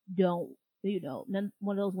don't,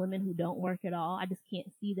 one of those women who don't work at all. I just can't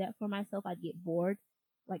see that for myself. I'd get bored,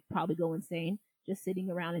 like probably go insane, just sitting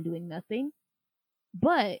around and doing nothing.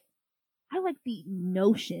 But I like the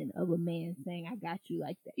notion of a man saying, I got you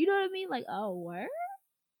like that. You know what I mean? Like, oh, word?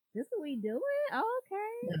 This what we doing?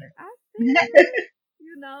 Okay. I see.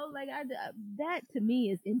 Like that to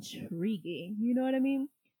me is intriguing. You know what I mean?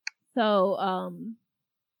 So,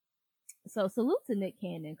 so salute to Nick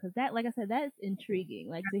Cannon, because that, like I said, that's intriguing.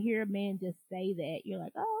 Like to hear a man just say that, you're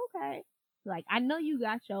like, oh, okay. Like, I know you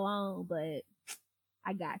got your own, but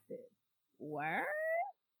I got this. Word?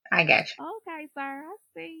 I got Okay, sir. I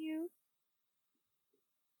see you.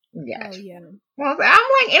 you. Oh, Got you. yeah. Well, I'm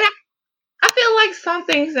like, and I feel like some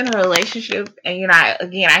things in a relationship, and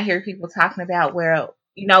I hear people talking about where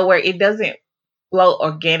where it doesn't flow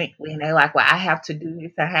organically, and they're like, well, I have to do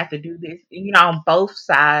this, I have to do this, on both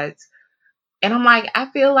sides. And I'm like, I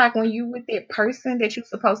feel like when you with that person that you're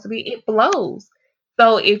supposed to be, it flows.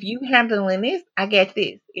 So if you handling this, I get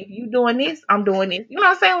this. If you doing this, I'm doing this. You know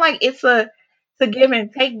what I'm saying? Like it's a give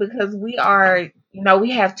and take because we are,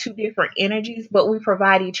 we have two different energies, but we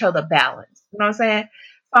provide each other balance. You know what I'm saying?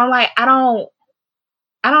 So I'm like, I don't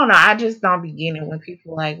know. I just don't be getting it when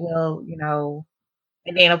people like, well,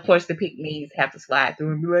 and then of course the pick me's have to slide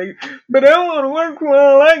through and be like, but I don't want to work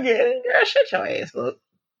while I get it. Girl, shut your ass up.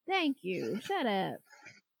 Thank you. Shut up.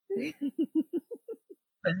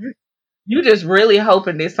 You just really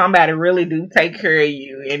hoping that somebody really do take care of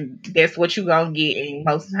you, and that's what you gonna get. And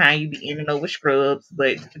most of the time, you be ending up with scrubs.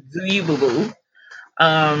 But do you, boo boo?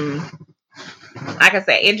 Like I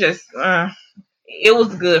said, it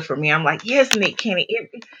was good for me. I'm like, yes, Nick Kenny,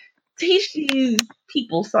 teach these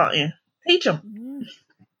people something. Teach them,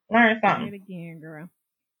 learn Say it something. again, girl.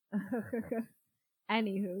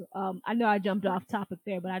 Anywho, I know I jumped off topic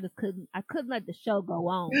there, but I couldn't let the show go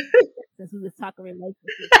on since we was talking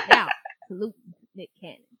relationships. Now, salute Nick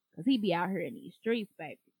Cannon, because he be out here in these streets,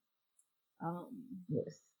 baby.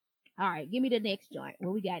 Yes. All right, give me the next joint.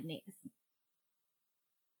 What we got next?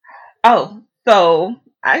 Oh, so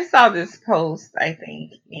I saw this post, I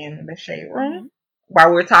think, in the shade room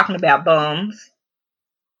while we're talking about bums.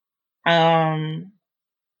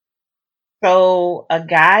 So a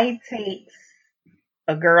guy takes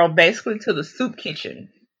a girl basically to the soup kitchen.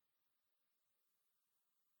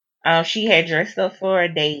 She had dressed up for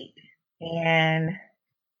a date, and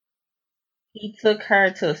he took her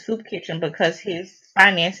to a soup kitchen because his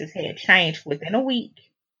finances had changed within a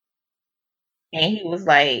week. And he was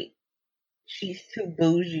like, she's too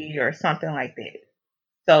bougie or something like that.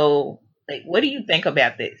 So, like, what do you think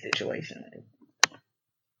about that situation?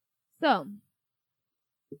 So,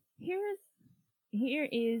 here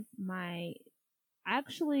is my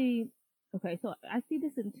actually okay, so I see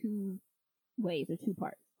this in two ways or two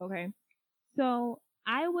parts, okay? So,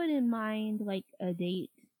 I wouldn't mind like a date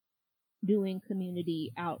doing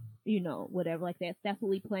community out, whatever like that. That's what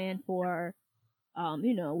we plan for.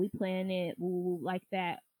 We plan it like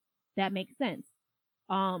that. That makes sense.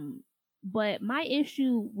 But my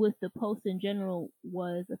issue with the post in general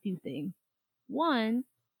was a few things. One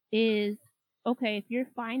is, okay, if your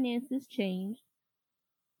finances changed,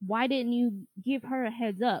 why didn't you give her a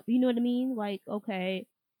heads up? You know what I mean? Like, okay,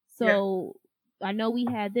 so I know we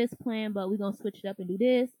had this plan, but we're gonna switch it up and do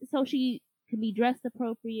this. So she can be dressed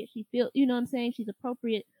appropriate. She feel, you know what I'm saying? She's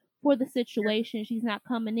appropriate for the situation. She's not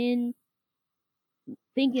coming in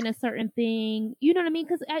thinking a certain thing. You know what I mean?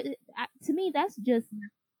 Because to me, that's just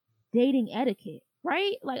dating etiquette,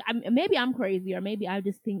 right? Like, maybe I'm crazy, or maybe I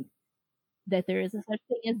just think that there is a such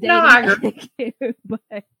thing as dating etiquette,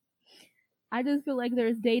 but I just feel like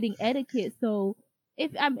there's dating etiquette. So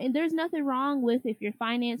and there's nothing wrong with if your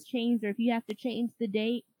finance changed or if you have to change the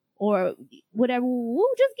date or whatever.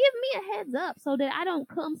 Just give me a heads up so that I don't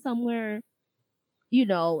come somewhere,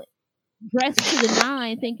 dressed to the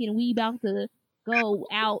nine, thinking we about to go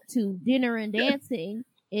out to dinner and dancing,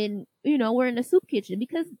 and we're in the soup kitchen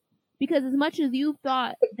because as much as you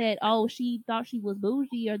thought that, oh, she thought she was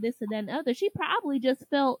bougie or this and that and other, she probably just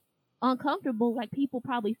felt uncomfortable. Like, people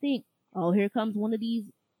probably think, oh, here comes one of these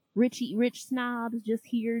rich snobs just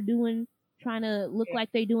here trying to look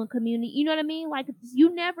like they doing community. You know what I mean? Like,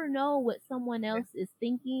 you never know what someone else is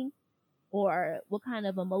thinking or what kind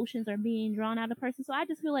of emotions are being drawn out of a person. So I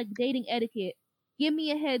just feel like dating etiquette, give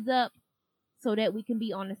me a heads up so that we can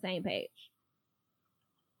be on the same page.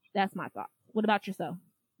 That's my thought. What about yourself?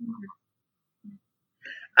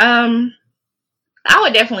 I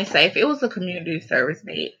would definitely say if it was a community service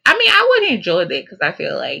date, I mean, I would enjoy that because I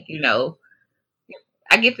feel like,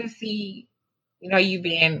 I get to see, you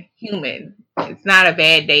being human. It's not a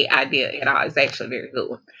bad date idea at all. It's actually a very good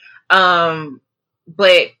one.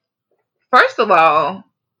 But first of all,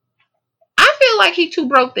 I feel like he too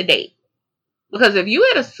broke the date. Because if you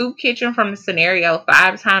had a soup kitchen from the scenario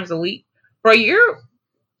 5 times a week, bro,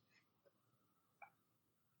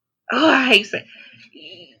 I hate saying,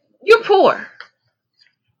 you're poor.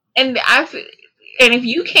 And if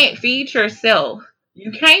you can't feed yourself,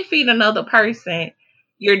 you can't feed another person.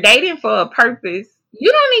 You're dating for a purpose.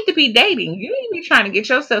 You don't need to be dating. You need to be trying to get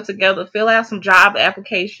yourself together, fill out some job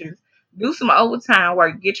applications, do some overtime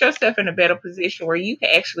work, get yourself in a better position where you can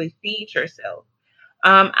actually feed yourself.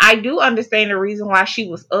 I do understand the reason why she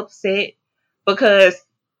was upset because,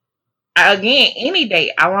 again, any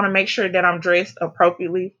date, I want to make sure that I'm dressed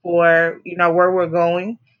appropriately for, where we're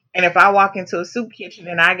going. And if I walk into a soup kitchen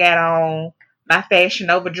and I got on my Fashion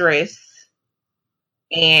Nova dress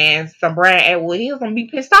and some Brian Atwood heels, I'm gonna be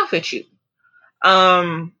pissed off at you.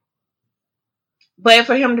 Um, but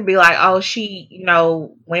for him to be like, oh,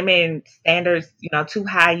 women standards, too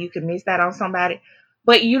high, you can miss that on somebody.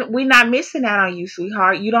 But we're not missing out on you,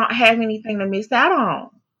 sweetheart. You don't have anything to miss out on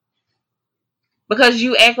because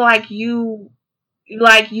you act like you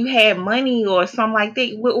had money or something like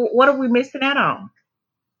that. What are we missing out on?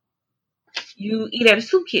 You eat at a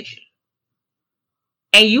soup kitchen.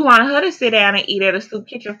 And you want her to sit down and eat at a soup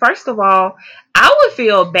kitchen. First of all, I would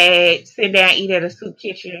feel bad sitting down and eat at a soup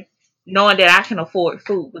kitchen knowing that I can afford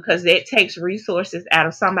food because that takes resources out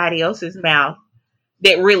of somebody else's mouth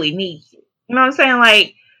that really needs it. You know what I'm saying?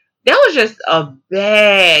 Like, that was just a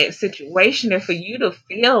bad situation. And for you to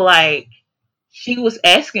feel like she was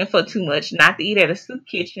asking for too much not to eat at a soup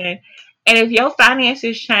kitchen. And if your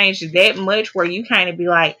finances change that much where you kind of be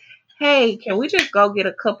like, hey, can we just go get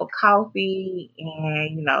a cup of coffee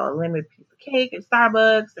and, a lemon piece of cake at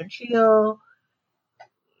Starbucks and chill?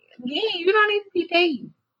 Yeah, you don't need to be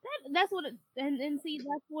dating. That's what and see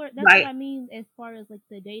that's what I mean as far as like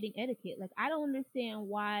the dating etiquette. Like, I don't understand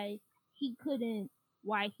why he didn't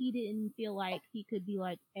feel like he could be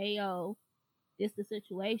like, ayo, this the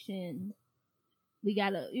situation. We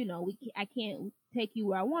gotta, I can't take you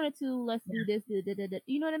where I wanted to. Let's do this.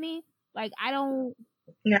 You know what I mean? Like, I don't.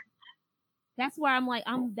 Yeah. That's where I'm like,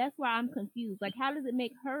 that's where I'm confused. Like, how does it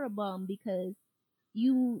make her a bum because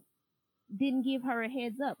you didn't give her a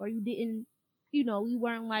heads up, or you didn't, you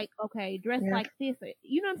weren't like, okay, dress like this.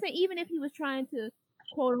 You know what I'm saying? Even if he was trying to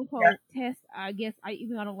quote unquote test, I guess I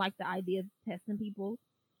don't like the idea of testing people.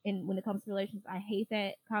 And when it comes to relations, I hate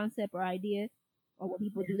that concept or idea, or when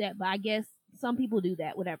people do that. But I guess some people do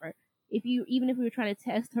that. Whatever. Even if we were trying to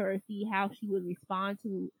test her, see how she would respond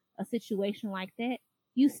to a situation like that,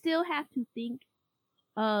 you still have to think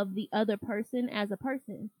of the other person as a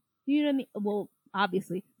person. You know what I mean? Well,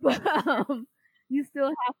 obviously, but you still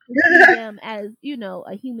have to see them as,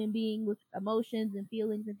 a human being with emotions and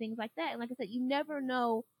feelings and things like that. And like I said, you never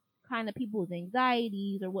know kind of people's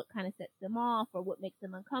anxieties or what kind of sets them off or what makes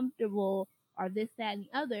them uncomfortable or this, that, and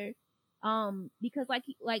the other. Because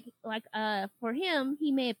for him,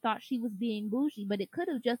 he may have thought she was being bougie, but it could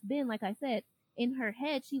have just been, like I said, in her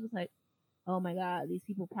head, she was like, oh my God, these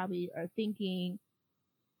people probably are thinking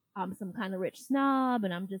I'm some kind of rich snob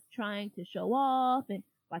and I'm just trying to show off and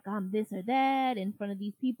like I'm this or that in front of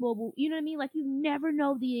these people. Well, you know what I mean? Like, you never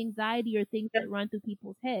know the anxiety or things that run through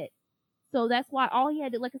people's heads. So that's why all he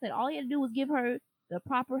had to do was give her the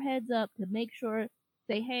proper heads up to make sure,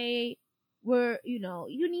 say, hey, you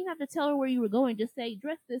didn't even have to tell her where you were going. Just say,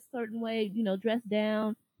 dress this certain way, dress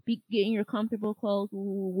down, get in your comfortable clothes.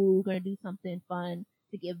 We're going to do something fun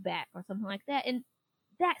to give back or something like that. And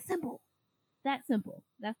that's simple. That's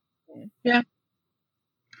yeah.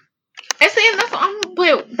 And see,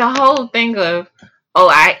 but the whole thing of, oh,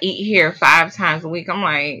 I eat here 5 times a week. I'm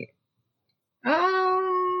like, yeah,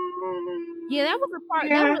 that was the part.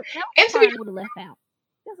 Yeah. That was the part I would have left out.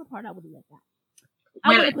 That's the part I would have left out.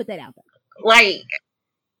 I would have put that out there. Like,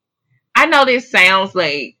 I know this sounds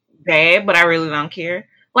like bad, but I really don't care.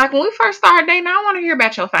 Like, when we first started dating, I want to hear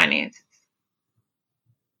about your finances.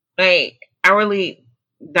 Like, I really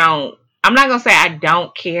don't. I'm not going to say I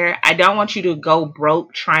don't care. I don't want you to go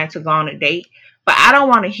broke trying to go on a date, but I don't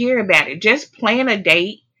want to hear about it. Just plan a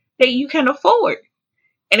date that you can afford.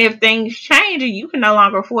 And if things change and you can no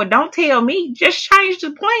longer afford, don't tell me. Just change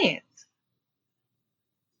the plans.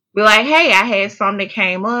 Be like, hey, I had something that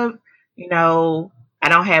came up. I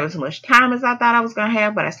don't have as much time as I thought I was going to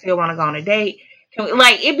have, but I still want to go on a date.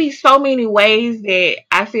 It'd be so many ways that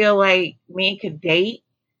I feel like men could date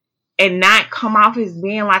and not come off as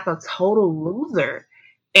being like a total loser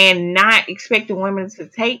and not expecting women to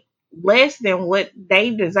take less than what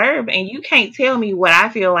they deserve. And you can't tell me what I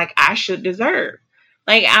feel like I should deserve.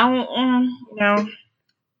 Like, I don't,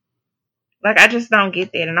 like, I just don't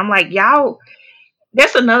get that. And I'm like, y'all,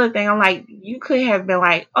 that's another thing. I'm like, you could have been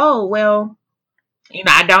like, oh, well,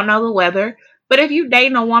 I don't know the weather, but if you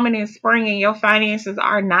dating a woman in spring and your finances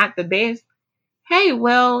are not the best, hey,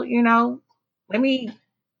 well,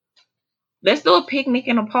 let's do a picnic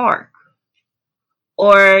in a park.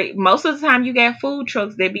 Or most of the time you got food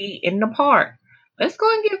trucks that be in the park. Let's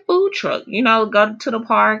go and get food truck. Go to the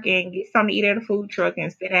park and get something to eat at a food truck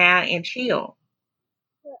and sit down and chill.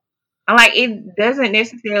 And like, it doesn't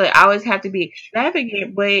necessarily always have to be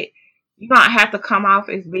extravagant, but you don't have to come off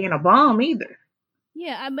as being a bum either.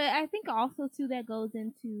 Yeah, but I think also too that goes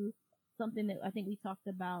into something that I think we talked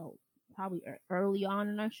about probably early on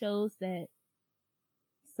in our shows, that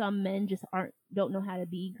some men just don't know how to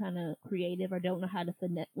be kind of creative, or don't know how to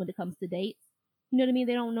finesse when it comes to dates. You know what I mean?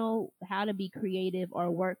 They don't know how to be creative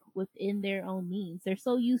or work within their own means. They're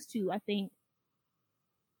so used to, I think,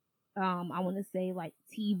 I want to say like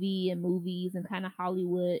TV and movies and kind of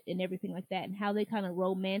Hollywood and everything like that, and how they kind of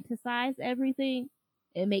romanticize everything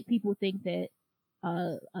and make people think that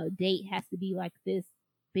a date has to be like this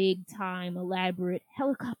big time elaborate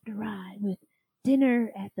helicopter ride with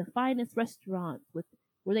dinner at the finest restaurant with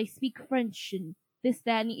where they speak French and this,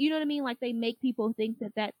 that, and you know what I mean? Like they make people think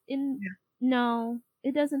that no,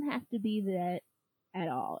 it doesn't have to be that at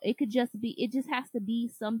all. It just has to be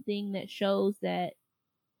something that shows that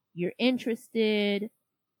you're interested,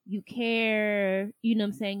 you care, you know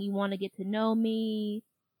what I'm saying? You want to get to know me.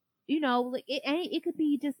 You know, like it could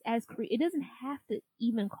be just as it doesn't have to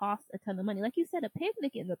even cost a ton of money. Like you said, a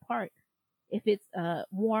picnic in the park, if it's a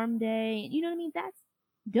warm day, you know what I mean? That's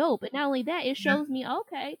dope. But not only that, it shows me,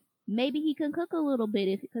 okay, maybe he can cook a little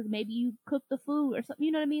bit because maybe you cook the food or something,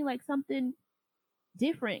 you know what I mean? Like something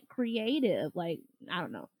different, creative, like, I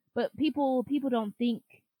don't know. But people don't think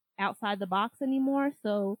outside the box anymore,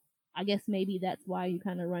 so I guess maybe that's why you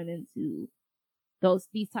kind of run into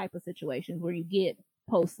these type of situations where you get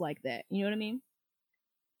posts like that. You know what I mean?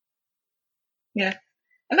 Yeah.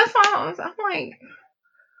 And that's why I'm like,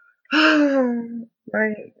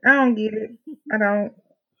 right. I don't get it. I don't.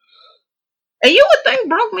 And you would think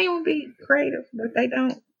broke men would be creative, but they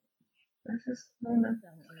don't. That's just, I don't know.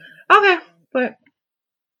 Okay, but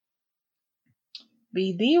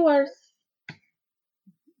be the worst.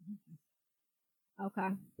 Okay.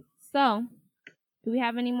 So, do we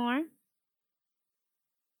have any more?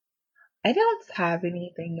 I don't have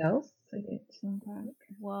anything else. Okay.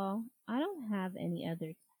 Well, I don't have any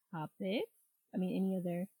other topics. I mean, any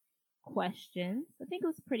other questions. I think it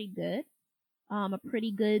was pretty good. A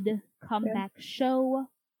pretty good comeback show.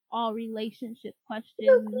 All relationship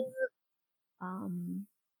questions.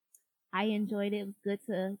 I enjoyed it. It was good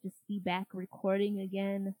to just be back recording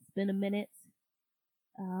again. It's been a minute.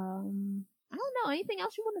 I don't know. Anything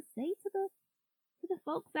else you want to say to the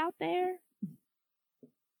folks out there?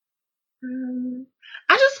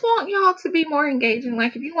 I just want y'all to be more engaging.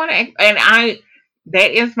 Like, if you want to,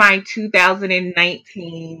 that is my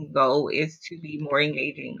 2019 goal, is to be more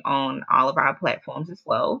engaging on all of our platforms as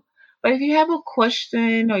well. But if you have a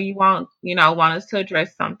question or you want us to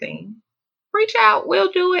address something, reach out.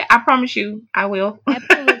 We'll do it. I promise you, I will.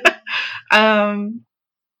 Absolutely.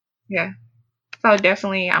 Yeah. So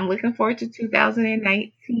definitely, I'm looking forward to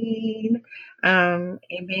 2019, and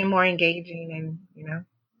being more engaging, and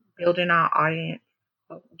building our audience.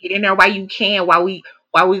 So get in there while you can. While we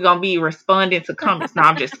gonna be responding to comments. No,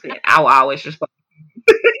 I'm just kidding. I will always respond.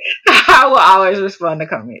 I will always respond to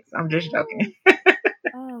comments. I'm just joking.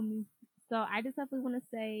 So I just definitely want to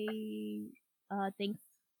say, thanks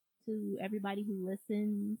to everybody who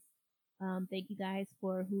listens. Thank you guys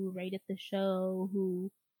for who rated the show, who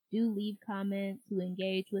do leave comments, who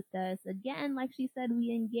engage with us. Again, like she said,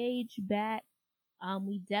 we engage back.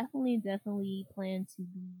 We definitely plan to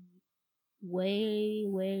be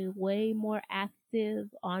way more active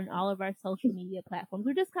on all of our social media platforms.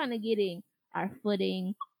 We're just kind of getting our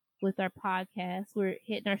footing with our podcast. We're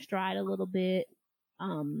hitting our stride a little bit.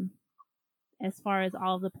 As far as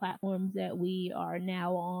all of the platforms that we are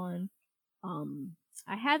now on.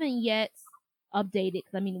 I haven't yet updated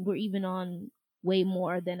because I mean we're even on way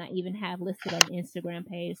more than I even have listed on the Instagram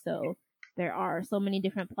page. So there are so many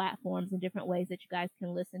different platforms and different ways that you guys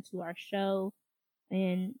can listen to our show.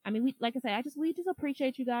 And I mean, like I said, we just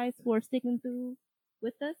appreciate you guys for sticking through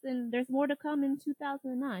with us. And there's more to come in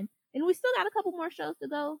 2009, and we still got a couple more shows to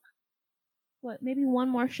go. Maybe one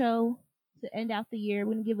more show to end out the year.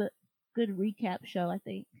 We're gonna give a good recap show, I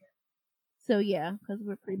think. So yeah, because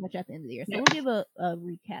we're pretty much at the end of the year. So we'll give a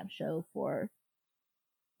recap show for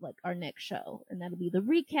like our next show, and that'll be the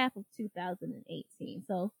recap of 2018.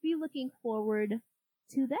 So be looking forward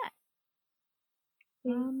to that.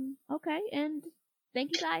 Okay, and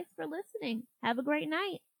thank you guys for listening. Have a great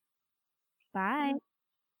night. Bye.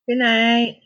 Good night.